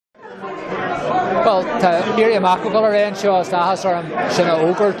Well, Area Maccacular and Shaw Stahasar and Shina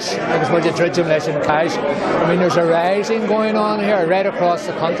Ogurch, it was where the Tridgem Nation Cash. I mean, there's a rising going on here right across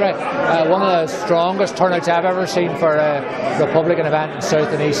the country. One of the strongest turnouts I've ever seen for a Republican event in South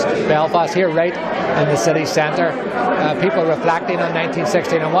and East Belfast, here right in the city centre. People reflecting on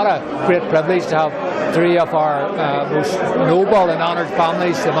 1916, and what a great privilege to have three of our most noble and honoured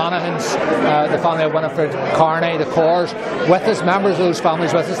families, the Monaghans, the family of Winifred Carney, the Corrs, with us, members of those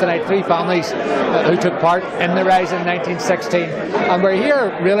families with us tonight, three families who took part in the rise in 1916. And we're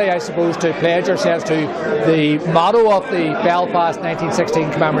here really, I suppose, to pledge ourselves to the motto of the Belfast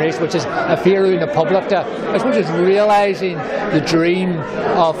 1916 commemoration, which is a Féin na Publicta, I suppose is realising the dream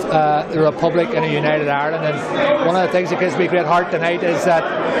of the Republic in a united Ireland. And one of the things that gives me great heart tonight is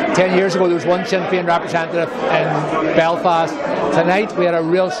that 10 years ago there was one Sinn Féin representative in Belfast. Tonight we had a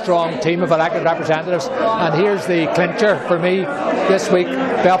real strong team of elected representatives, and here's the clincher for me this week.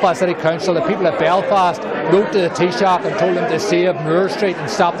 Belfast City Council, the people of Belfast wrote to the Taoiseach and told them to save Moore Street and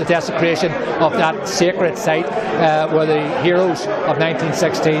stop the desecration of that sacred site where the heroes of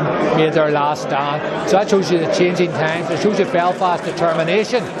 1916 made their last stand. So that shows you the changing times. It shows you Belfast's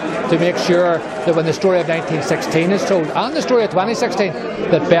determination to make sure that when the story of 1916 is told, and the story of 2016,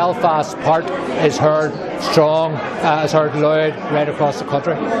 that Belfast's part is heard strong, is heard loud right across the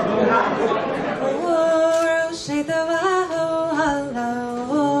country.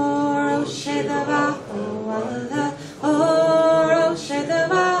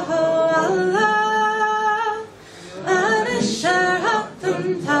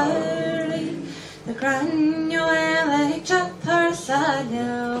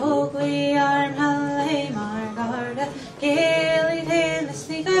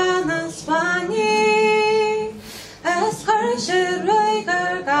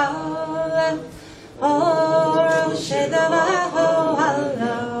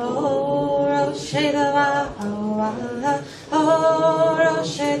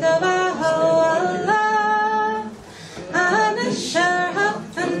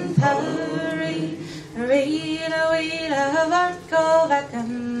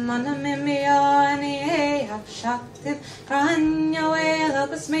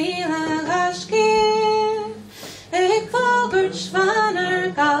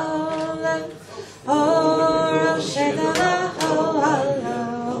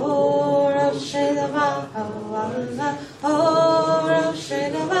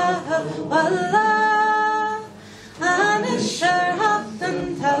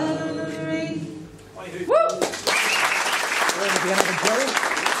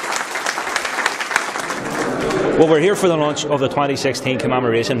 Well, we're here for the launch of the 2016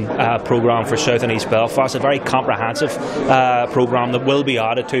 Commemoration programme for South and East Belfast, a very comprehensive programme that will be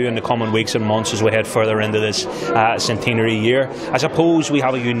added to in the coming weeks and months as we head further into this centenary year. I suppose we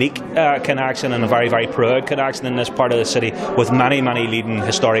have a unique connection and a very, very proud connection in this part of the city with many, many leading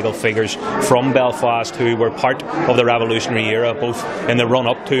historical figures from Belfast who were part of the revolutionary era, both in the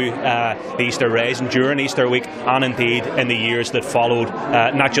run-up to the Easter Rising, during Easter week, and indeed in the years that followed,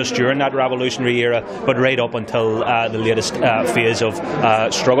 not just during that revolutionary era, but right up until the latest phase of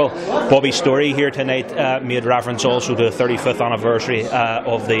struggle. Bobby Story here tonight made reference also to the 35th anniversary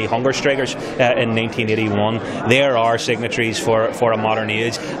of the hunger strikers in 1981. There are signatories for a modern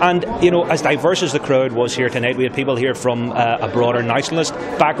age, and you know, as diverse as the crowd was here tonight, we had people here from a broader nationalist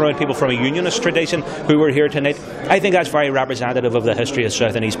background, people from a unionist tradition who were here tonight. I think that's very representative of the history of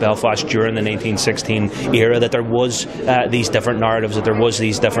South and East Belfast during the 1916 era, that there was these different narratives, that there was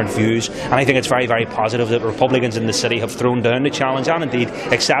these different views, and I think it's very, very positive that Republicans in the city have thrown down the challenge and indeed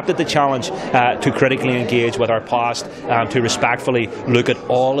accepted the challenge to critically engage with our past, to respectfully look at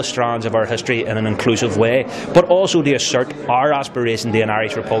all the strands of our history in an inclusive way, but also to assert our aspiration to an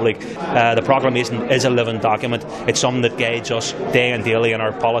Irish Republic. The proclamation is a living document. It's something that guides us day and daily in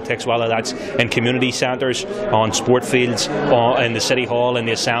our politics, whether that's in community centres, on sport fields, in the City Hall, in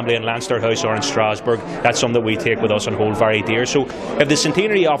the Assembly, in Leinster House or in Strasbourg. That's something that we take with us and hold very dear. So if the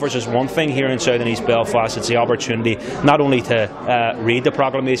centenary offers us one thing here in South and East Belfast, it's the opportunity not only to read the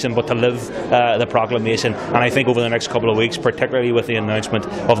proclamation but to live the proclamation, and I think over the next couple of weeks, particularly with the announcement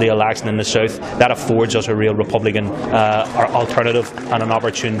of the election in the South, that affords us a real Republican alternative and an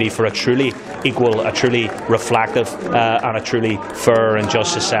opportunity for a truly equal, a truly reflective and a truly fair and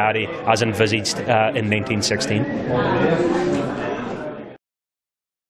just society as envisaged in 1916.